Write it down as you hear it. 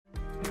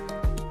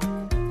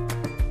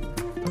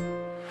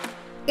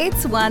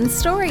It's One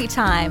Story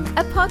Time,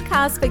 a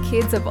podcast for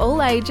kids of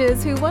all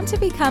ages who want to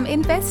become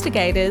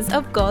investigators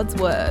of God's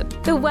Word.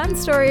 The one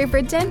story of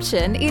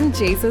redemption in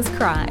Jesus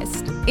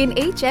Christ. In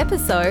each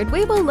episode,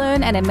 we will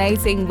learn an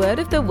amazing word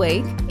of the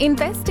week,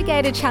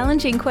 investigate a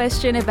challenging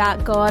question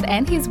about God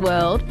and His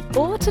world,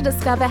 or to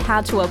discover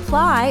how to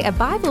apply a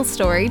Bible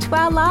story to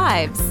our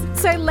lives.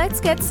 So let's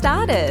get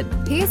started.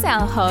 Here's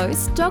our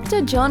host,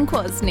 Dr. John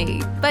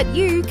Kwasny, but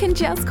you can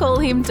just call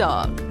him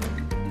Doc.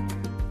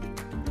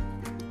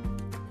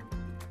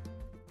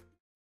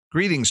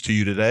 Greetings to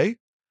you today.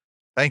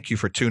 Thank you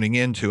for tuning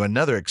in to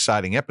another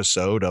exciting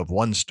episode of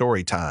One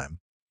Story Time.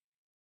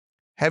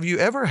 Have you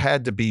ever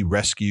had to be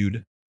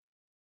rescued?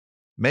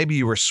 Maybe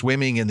you were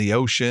swimming in the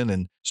ocean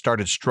and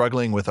started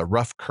struggling with a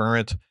rough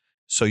current,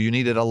 so you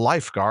needed a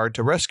lifeguard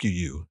to rescue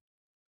you.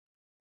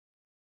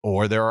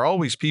 Or there are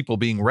always people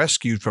being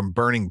rescued from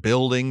burning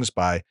buildings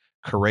by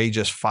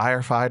courageous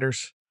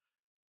firefighters.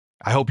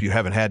 I hope you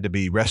haven't had to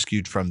be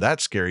rescued from that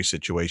scary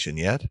situation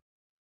yet.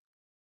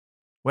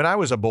 When I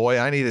was a boy,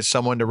 I needed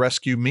someone to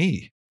rescue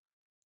me.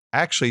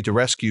 Actually, to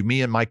rescue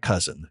me and my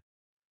cousin.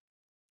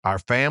 Our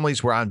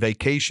families were on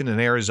vacation in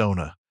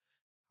Arizona.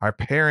 Our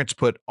parents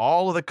put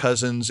all of the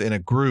cousins in a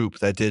group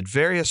that did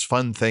various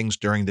fun things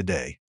during the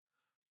day.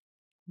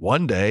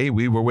 One day,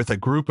 we were with a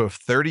group of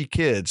 30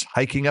 kids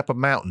hiking up a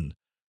mountain.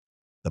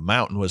 The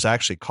mountain was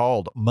actually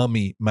called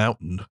Mummy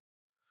Mountain.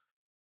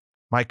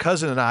 My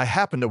cousin and I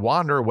happened to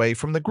wander away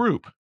from the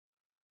group.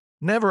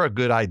 Never a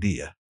good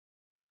idea.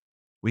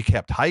 We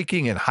kept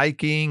hiking and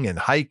hiking and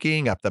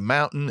hiking up the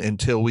mountain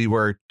until we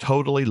were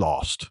totally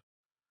lost.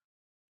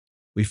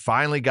 We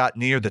finally got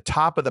near the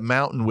top of the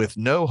mountain with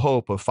no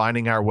hope of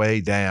finding our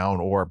way down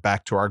or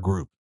back to our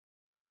group.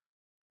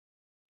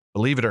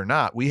 Believe it or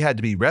not, we had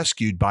to be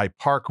rescued by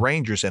park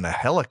rangers in a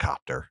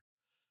helicopter.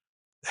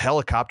 The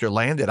helicopter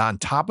landed on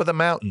top of the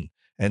mountain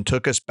and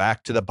took us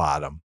back to the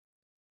bottom.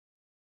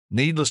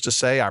 Needless to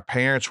say, our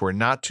parents were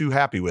not too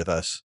happy with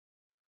us.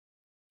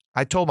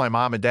 I told my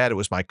mom and dad it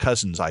was my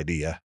cousin's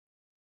idea.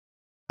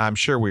 I'm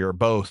sure we were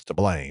both to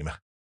blame.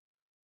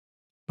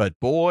 But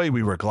boy,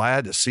 we were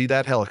glad to see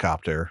that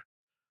helicopter.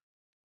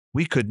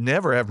 We could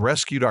never have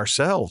rescued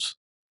ourselves.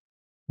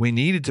 We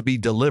needed to be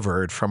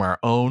delivered from our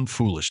own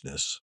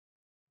foolishness.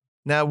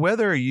 Now,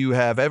 whether you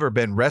have ever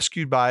been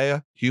rescued by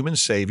a human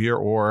savior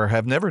or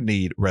have never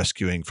need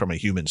rescuing from a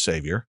human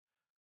savior,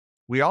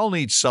 we all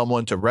need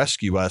someone to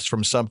rescue us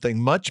from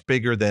something much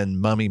bigger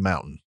than Mummy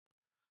Mountain.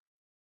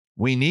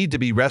 We need to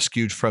be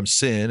rescued from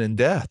sin and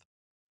death.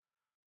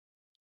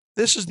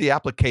 This is the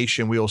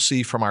application we will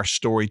see from our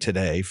story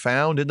today,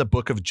 found in the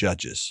book of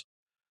Judges.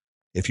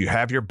 If you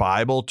have your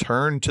Bible,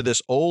 turn to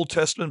this Old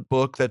Testament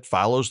book that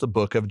follows the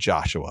book of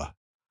Joshua.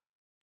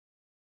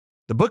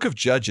 The book of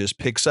Judges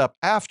picks up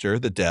after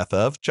the death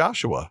of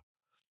Joshua.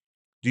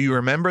 Do you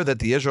remember that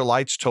the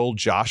Israelites told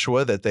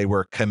Joshua that they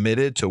were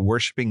committed to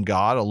worshiping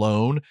God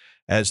alone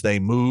as they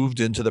moved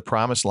into the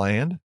promised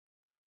land?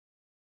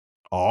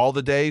 All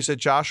the days that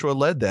Joshua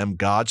led them,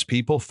 God's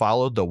people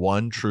followed the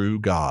one true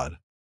God.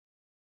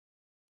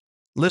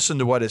 Listen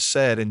to what is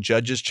said in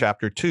Judges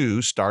chapter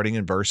 2, starting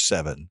in verse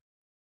 7.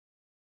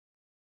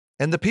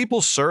 And the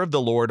people served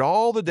the Lord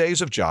all the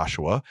days of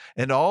Joshua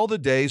and all the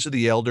days of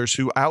the elders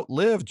who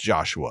outlived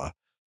Joshua,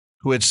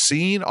 who had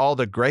seen all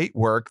the great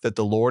work that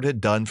the Lord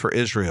had done for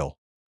Israel.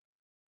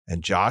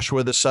 And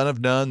Joshua the son of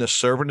Nun, the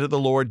servant of the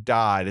Lord,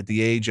 died at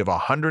the age of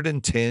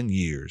 110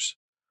 years.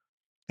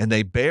 And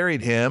they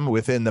buried him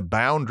within the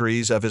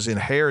boundaries of his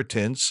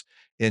inheritance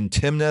in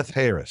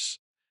Timnath-Heres,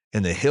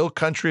 in the hill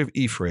country of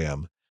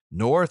Ephraim,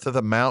 north of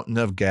the mountain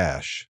of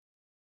Gash.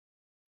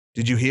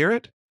 Did you hear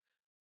it?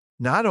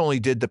 Not only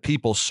did the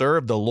people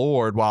serve the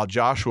Lord while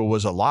Joshua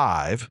was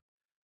alive,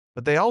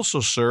 but they also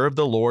served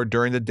the Lord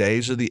during the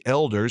days of the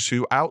elders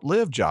who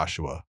outlived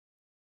Joshua.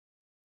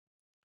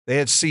 They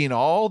had seen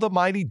all the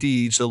mighty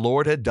deeds the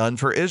Lord had done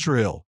for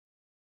Israel.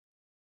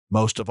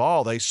 Most of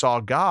all, they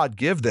saw God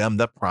give them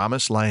the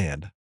promised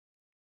land.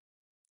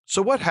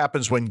 So what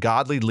happens when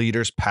godly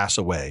leaders pass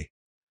away?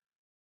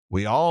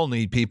 We all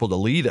need people to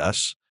lead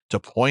us, to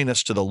point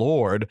us to the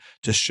Lord,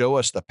 to show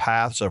us the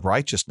paths of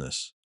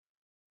righteousness.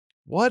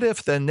 What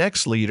if the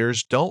next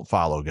leaders don't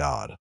follow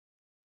God?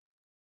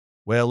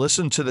 Well,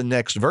 listen to the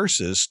next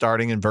verses,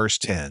 starting in verse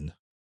 10.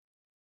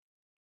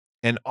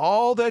 And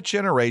all that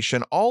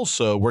generation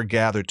also were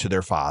gathered to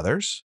their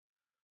fathers,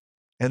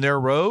 and there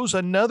arose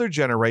another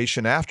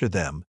generation after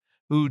them,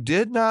 who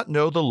did not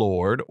know the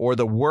Lord or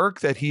the work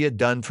that he had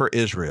done for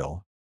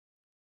Israel.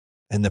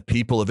 And the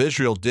people of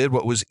Israel did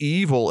what was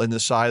evil in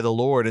the sight of the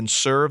Lord and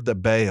served the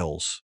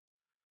Baals.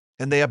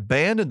 And they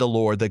abandoned the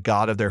Lord, the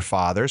God of their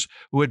fathers,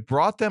 who had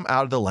brought them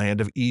out of the land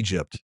of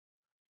Egypt.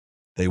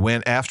 They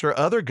went after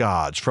other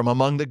gods from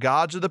among the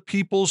gods of the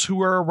peoples who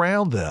were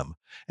around them,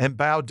 and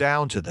bowed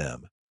down to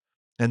them.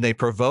 And they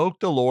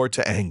provoked the Lord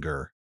to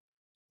anger.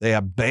 They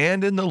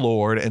abandoned the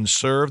Lord and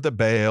served the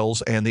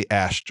Baals and the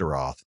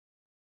Ashtaroth.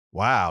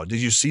 Wow, did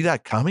you see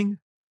that coming?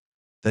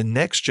 The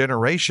next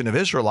generation of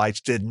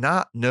Israelites did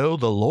not know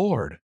the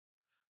Lord.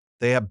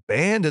 They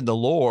abandoned the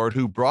Lord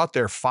who brought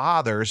their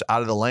fathers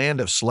out of the land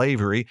of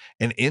slavery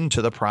and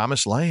into the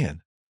promised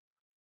land.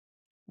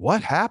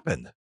 What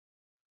happened?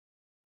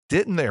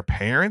 Didn't their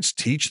parents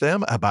teach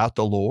them about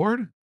the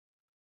Lord?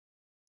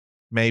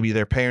 Maybe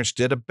their parents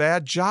did a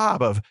bad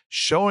job of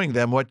showing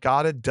them what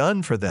God had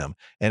done for them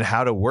and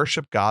how to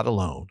worship God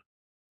alone.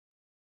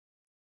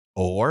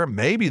 Or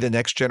maybe the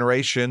next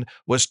generation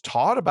was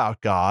taught about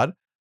God,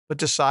 but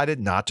decided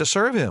not to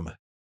serve him.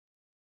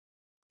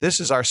 This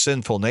is our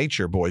sinful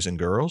nature, boys and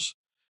girls.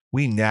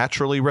 We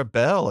naturally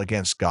rebel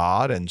against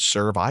God and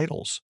serve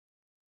idols.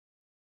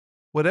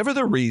 Whatever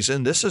the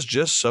reason, this is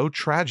just so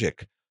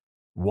tragic.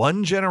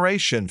 One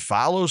generation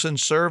follows and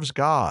serves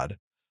God.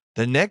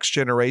 The next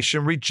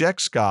generation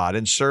rejects God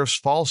and serves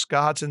false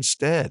gods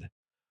instead.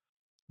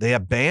 They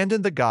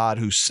abandon the God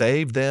who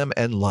saved them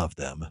and loved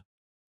them.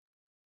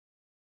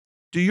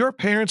 Do your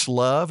parents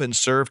love and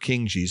serve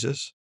King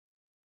Jesus?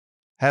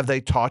 Have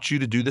they taught you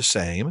to do the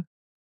same?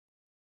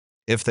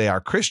 If they are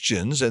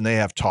Christians and they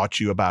have taught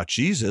you about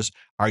Jesus,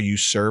 are you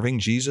serving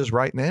Jesus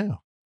right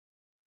now?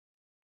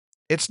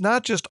 It's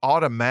not just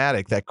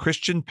automatic that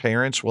Christian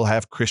parents will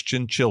have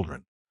Christian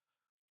children.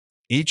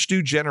 Each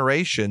new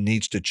generation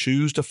needs to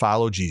choose to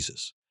follow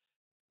Jesus.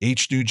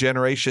 Each new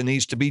generation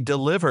needs to be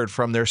delivered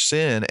from their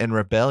sin and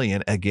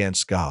rebellion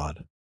against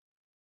God.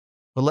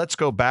 But let's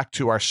go back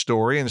to our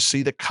story and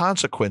see the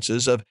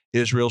consequences of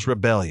Israel's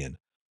rebellion.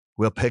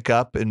 We'll pick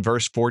up in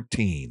verse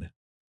 14.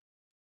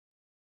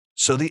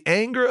 So the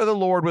anger of the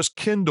Lord was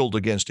kindled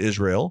against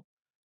Israel,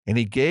 and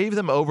he gave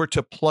them over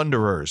to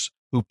plunderers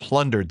who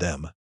plundered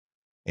them.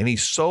 And he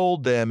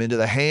sold them into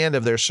the hand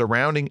of their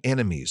surrounding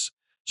enemies,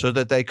 so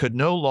that they could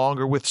no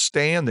longer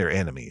withstand their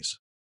enemies.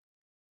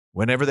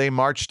 Whenever they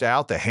marched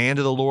out, the hand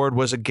of the Lord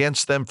was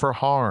against them for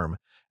harm,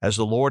 as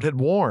the Lord had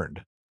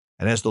warned,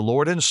 and as the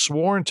Lord had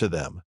sworn to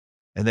them,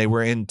 and they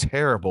were in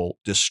terrible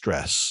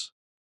distress.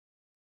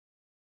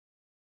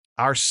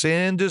 Our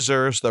sin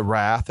deserves the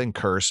wrath and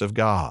curse of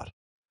God.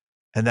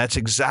 And that's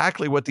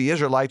exactly what the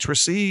Israelites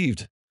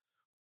received.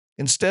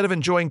 Instead of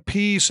enjoying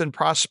peace and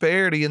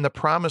prosperity in the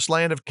promised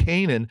land of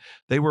Canaan,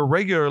 they were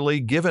regularly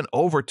given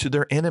over to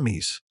their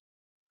enemies.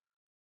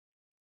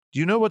 Do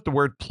you know what the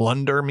word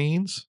plunder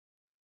means?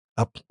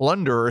 A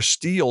plunderer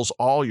steals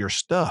all your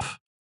stuff.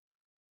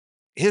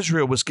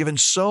 Israel was given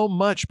so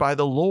much by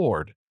the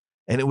Lord,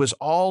 and it was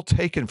all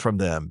taken from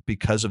them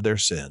because of their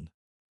sin.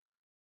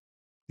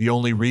 The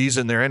only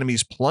reason their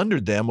enemies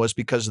plundered them was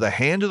because the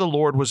hand of the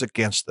Lord was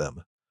against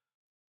them.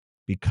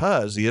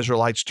 Because the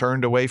Israelites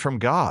turned away from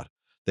God,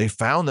 they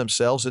found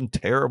themselves in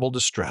terrible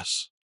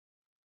distress.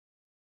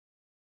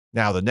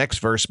 Now, the next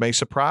verse may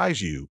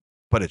surprise you,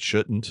 but it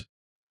shouldn't.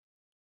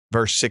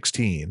 Verse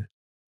 16.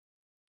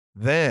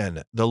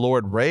 Then the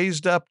Lord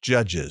raised up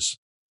judges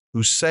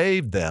who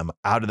saved them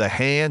out of the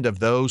hand of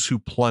those who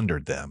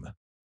plundered them.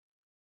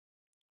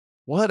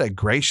 What a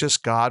gracious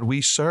God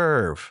we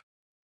serve.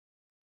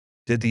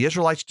 Did the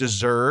Israelites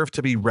deserve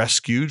to be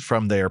rescued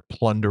from their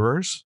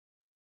plunderers?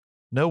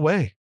 No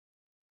way.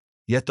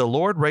 Yet the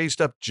Lord raised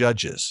up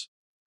judges.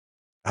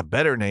 A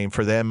better name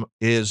for them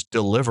is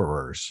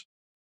deliverers.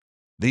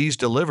 These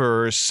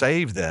deliverers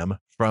saved them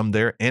from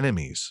their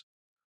enemies.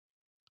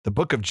 The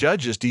book of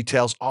Judges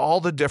details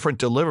all the different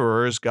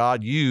deliverers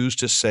God used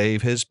to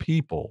save his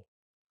people.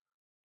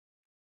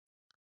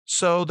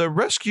 So the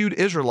rescued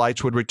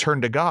Israelites would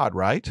return to God,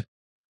 right?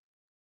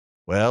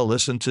 Well,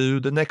 listen to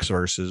the next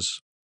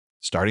verses,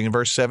 starting in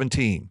verse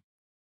 17.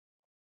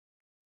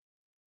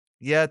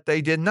 Yet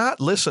they did not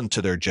listen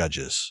to their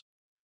judges,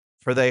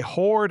 for they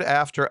whored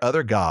after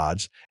other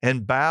gods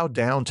and bowed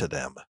down to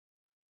them.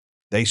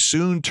 They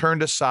soon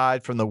turned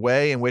aside from the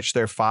way in which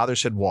their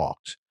fathers had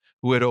walked,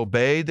 who had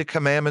obeyed the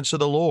commandments of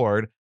the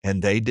Lord,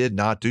 and they did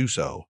not do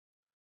so.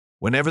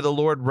 Whenever the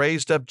Lord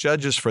raised up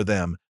judges for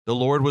them, the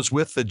Lord was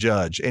with the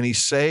judge, and he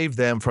saved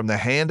them from the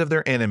hand of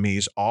their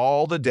enemies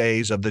all the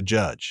days of the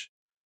judge.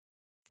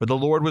 For the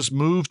Lord was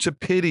moved to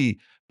pity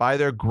by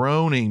their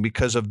groaning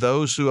because of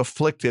those who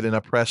afflicted and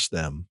oppressed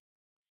them.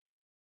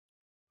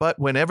 But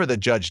whenever the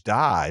judge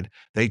died,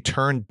 they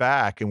turned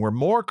back and were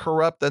more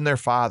corrupt than their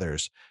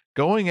fathers,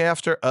 going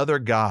after other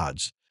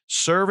gods,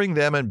 serving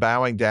them and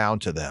bowing down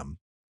to them.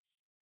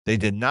 They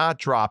did not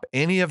drop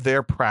any of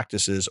their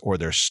practices or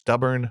their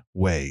stubborn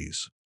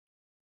ways.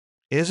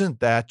 Isn't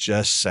that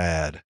just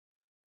sad?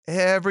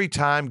 Every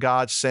time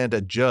God sent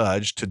a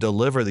judge to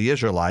deliver the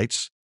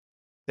Israelites,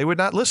 they would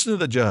not listen to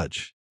the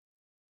judge,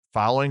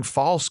 following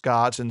false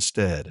gods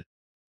instead.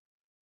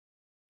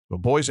 Well,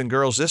 boys and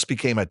girls, this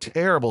became a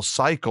terrible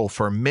cycle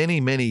for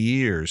many, many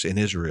years in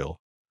Israel.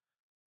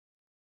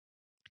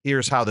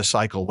 Here's how the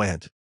cycle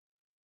went.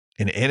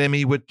 An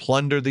enemy would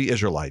plunder the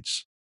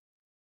Israelites.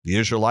 The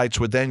Israelites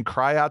would then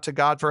cry out to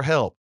God for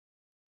help.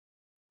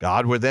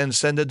 God would then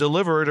send a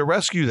deliverer to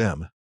rescue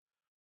them.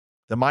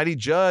 The mighty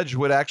judge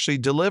would actually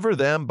deliver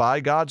them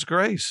by God's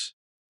grace.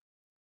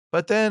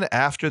 But then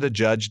after the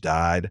judge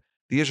died,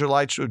 the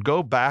Israelites would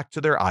go back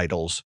to their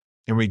idols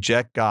and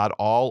reject God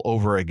all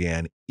over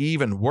again,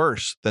 even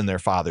worse than their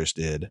fathers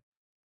did,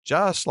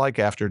 just like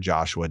after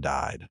Joshua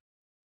died.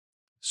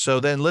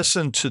 So then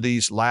listen to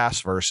these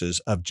last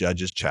verses of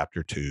Judges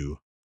chapter 2.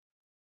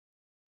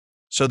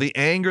 So the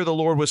anger of the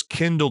Lord was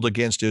kindled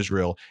against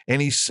Israel,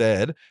 and he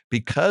said,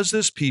 because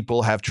this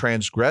people have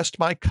transgressed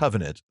my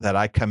covenant that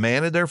I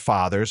commanded their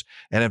fathers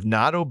and have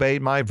not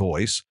obeyed my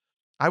voice,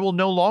 I will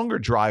no longer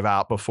drive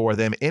out before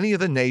them any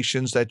of the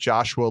nations that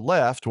Joshua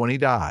left when he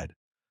died,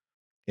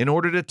 in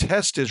order to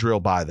test Israel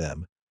by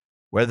them,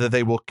 whether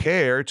they will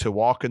care to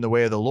walk in the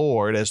way of the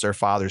Lord as their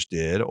fathers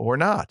did or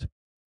not.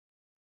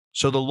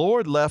 So the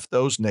Lord left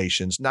those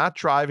nations, not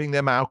driving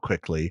them out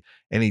quickly,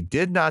 and he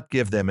did not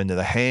give them into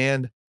the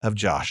hand of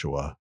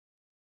Joshua.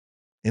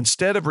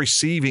 Instead of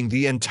receiving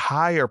the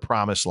entire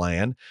promised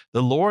land,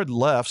 the Lord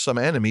left some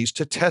enemies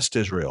to test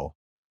Israel.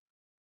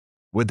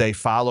 Would they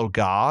follow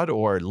God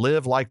or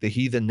live like the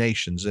heathen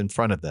nations in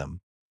front of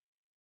them?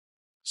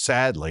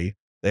 Sadly,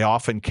 they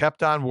often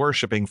kept on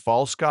worshiping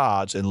false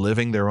gods and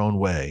living their own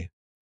way.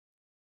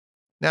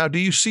 Now, do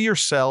you see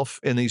yourself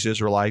in these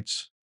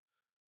Israelites?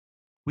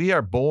 We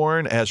are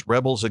born as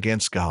rebels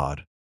against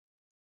God.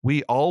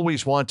 We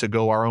always want to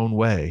go our own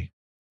way.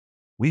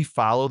 We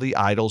follow the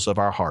idols of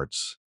our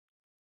hearts.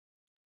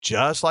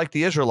 Just like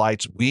the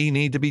Israelites, we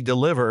need to be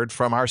delivered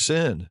from our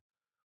sin.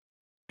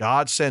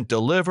 God sent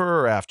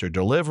deliverer after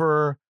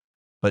deliverer,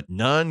 but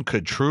none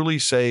could truly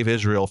save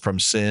Israel from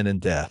sin and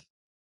death.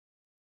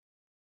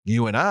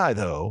 You and I,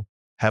 though,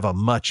 have a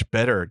much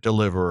better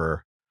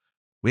deliverer.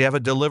 We have a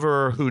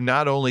deliverer who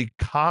not only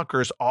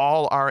conquers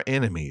all our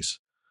enemies,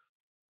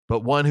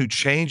 but one who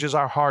changes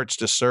our hearts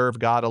to serve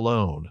God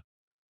alone.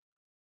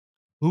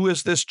 Who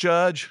is this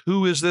judge?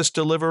 Who is this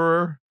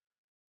deliverer?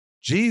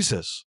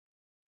 Jesus.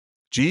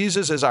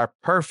 Jesus is our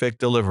perfect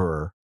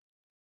deliverer.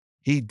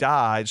 He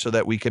died so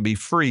that we can be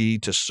free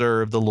to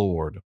serve the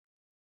Lord.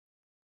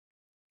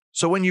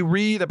 So when you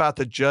read about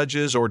the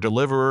judges or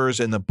deliverers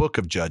in the book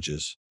of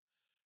Judges,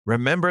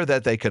 remember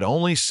that they could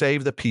only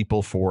save the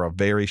people for a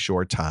very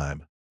short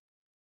time.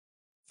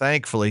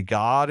 Thankfully,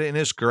 God in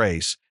his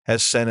grace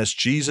has sent us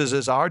Jesus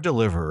as our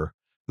deliverer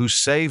who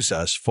saves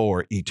us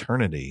for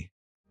eternity.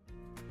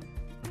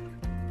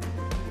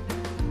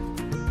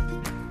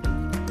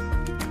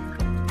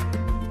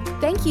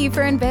 Thank you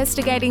for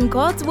investigating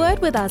God's Word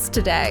with us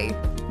today.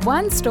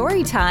 One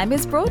Story Time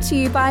is brought to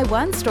you by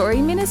One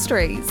Story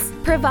Ministries,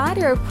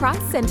 provider of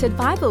Christ-centered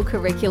Bible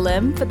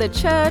curriculum for the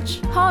church,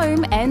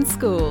 home and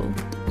school.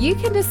 You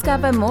can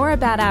discover more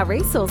about our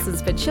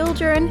resources for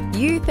children,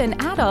 youth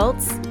and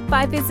adults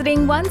by visiting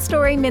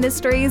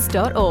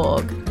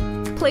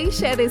onestoryministries.org. Please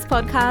share this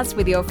podcast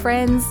with your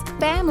friends,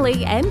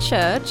 family and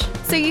church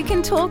so you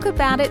can talk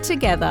about it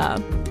together.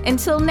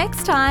 Until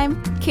next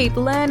time, keep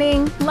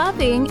learning,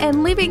 loving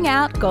and living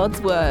out God's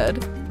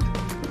Word.